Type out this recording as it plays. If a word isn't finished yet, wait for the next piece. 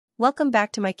Welcome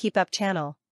back to my KEEPUP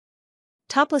channel.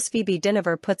 Topless Phoebe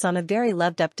Dynevor puts on a very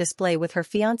loved-up display with her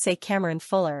fiancé Cameron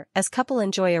Fuller as couple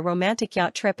enjoy a romantic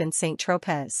yacht trip in St.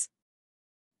 Tropez.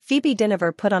 Phoebe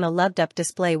Dynevor put on a loved-up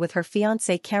display with her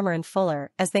fiancé Cameron Fuller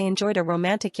as they enjoyed a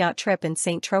romantic yacht trip in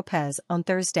St. Tropez on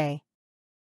Thursday.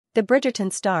 The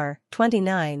Bridgerton star,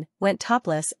 29, went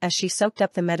topless as she soaked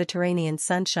up the Mediterranean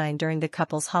sunshine during the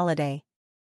couple's holiday.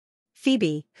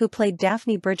 Phoebe, who played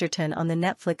Daphne Bridgerton on the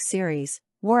Netflix series,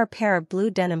 wore a pair of blue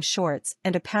denim shorts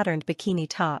and a patterned bikini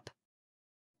top.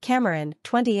 Cameron,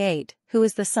 28, who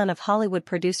is the son of Hollywood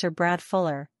producer Brad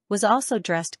Fuller, was also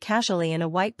dressed casually in a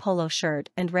white polo shirt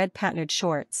and red patterned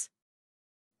shorts.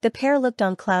 The pair looked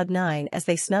on cloud nine as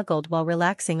they snuggled while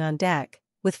relaxing on deck,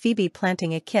 with Phoebe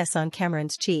planting a kiss on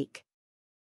Cameron's cheek.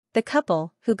 The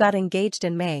couple, who got engaged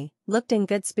in May, looked in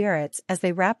good spirits as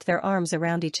they wrapped their arms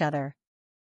around each other.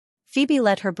 Phoebe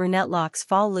let her brunette locks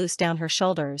fall loose down her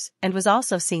shoulders and was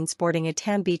also seen sporting a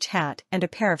tan beach hat and a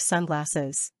pair of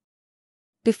sunglasses.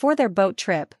 Before their boat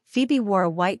trip, Phoebe wore a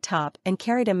white top and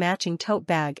carried a matching tote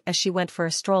bag as she went for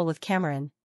a stroll with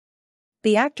Cameron.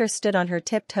 The actress stood on her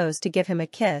tiptoes to give him a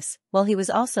kiss, while he was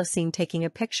also seen taking a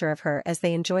picture of her as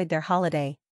they enjoyed their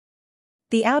holiday.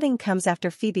 The outing comes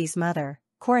after Phoebe's mother,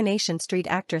 Coronation Street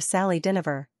actress Sally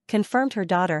Dynevor, confirmed her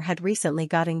daughter had recently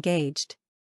got engaged.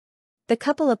 The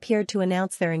couple appeared to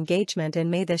announce their engagement in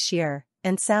May this year,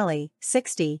 and Sally,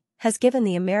 60, has given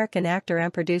the American actor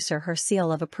and producer her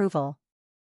seal of approval.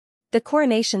 The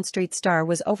Coronation Street star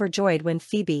was overjoyed when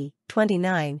Phoebe,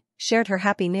 29, shared her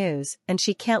happy news, and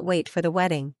she can't wait for the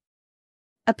wedding.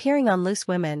 Appearing on Loose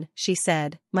Women, she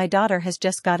said, "My daughter has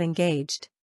just got engaged.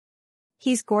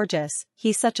 He's gorgeous,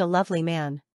 he's such a lovely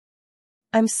man.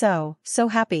 I'm so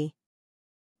happy.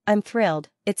 I'm thrilled,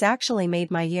 it's actually made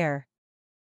my year."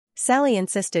 Sally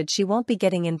insisted she won't be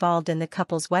getting involved in the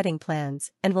couple's wedding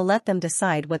plans and will let them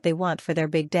decide what they want for their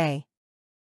big day.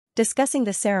 Discussing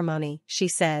the ceremony, she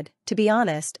said, "To be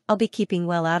honest, I'll be keeping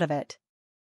well out of it."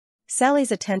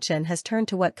 Sally's attention has turned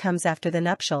to what comes after the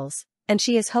nuptials, and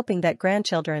she is hoping that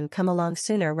grandchildren come along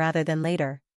sooner rather than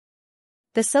later.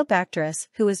 The soap actress,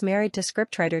 who is married to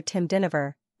scriptwriter Tim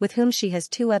Dynevor, with whom she has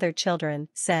 2 other children,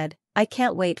 said, "I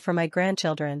can't wait for my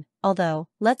grandchildren, although,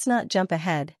 let's not jump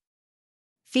ahead."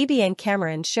 Phoebe and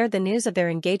Cameron shared the news of their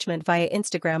engagement via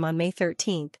Instagram on May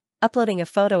 13, uploading a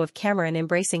photo of Cameron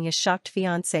embracing his shocked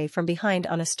fiancé from behind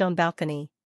on a stone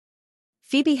balcony.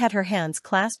 Phoebe had her hands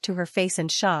clasped to her face in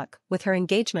shock, with her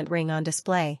engagement ring on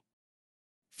display.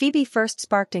 Phoebe first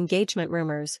sparked engagement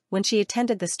rumors when she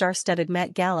attended the star-studded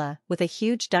Met Gala with a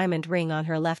huge diamond ring on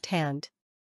her left hand.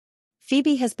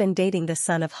 Phoebe has been dating the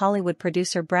son of Hollywood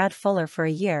producer Brad Fuller for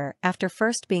a year after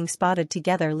first being spotted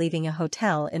together leaving a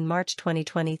hotel in March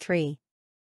 2023.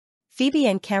 Phoebe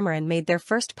and Cameron made their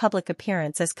first public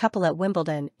appearance as couple at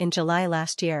Wimbledon in July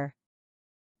last year.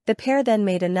 The pair then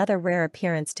made another rare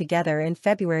appearance together in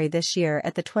February this year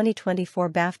at the 2024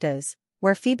 BAFTAs,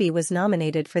 where Phoebe was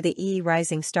nominated for the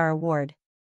Rising Star Award.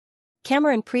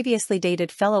 Cameron previously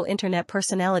dated fellow internet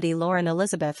personality Lauren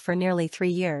Elizabeth for nearly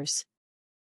 3 years.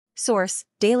 Source: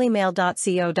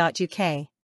 dailymail.co.uk.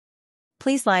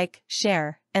 Please like,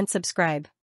 share, and subscribe.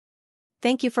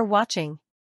 Thank you for watching.